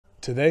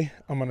Today,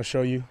 I'm gonna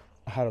show you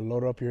how to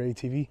load up your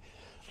ATV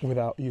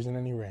without using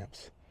any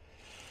ramps.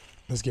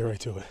 Let's get right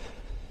to it.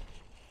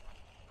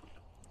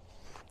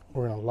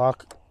 We're gonna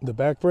lock the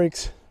back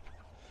brakes.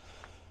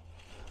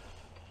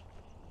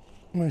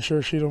 Make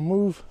sure she don't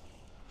move.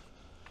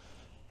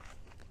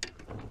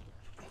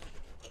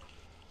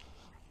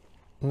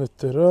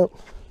 Lift it up.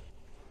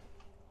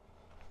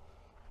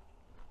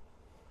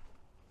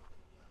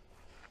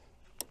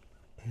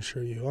 Make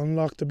sure you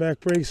unlock the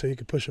back brake so you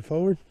can push it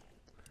forward.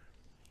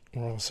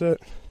 We're all set.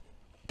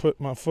 Put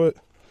my foot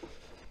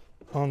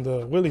on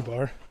the wheelie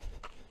bar.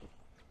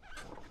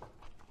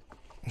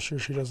 Make sure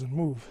she doesn't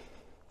move.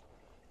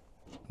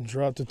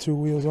 Drop the two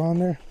wheels on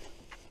there.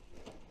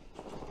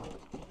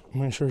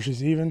 Make sure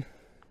she's even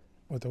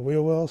with the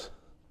wheel wells.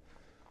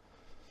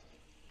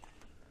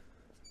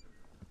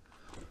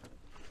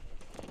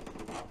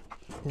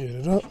 Get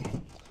it up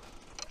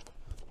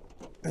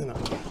and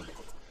up.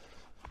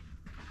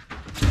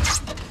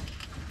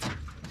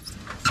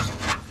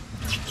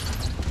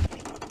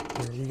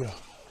 There we go.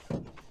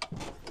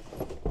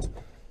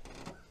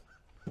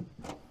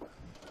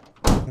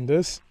 And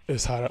this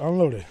is how to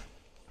unload it.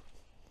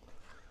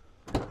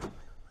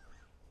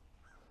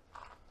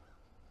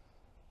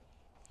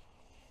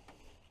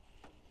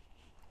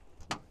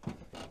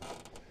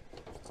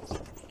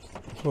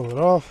 Pull it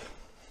off.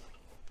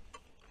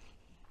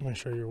 Make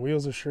sure your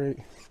wheels are straight.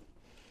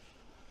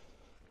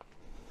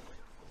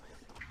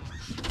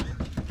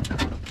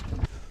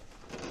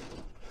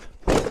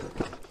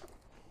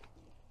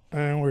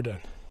 And we're done.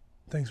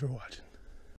 Thanks for watching.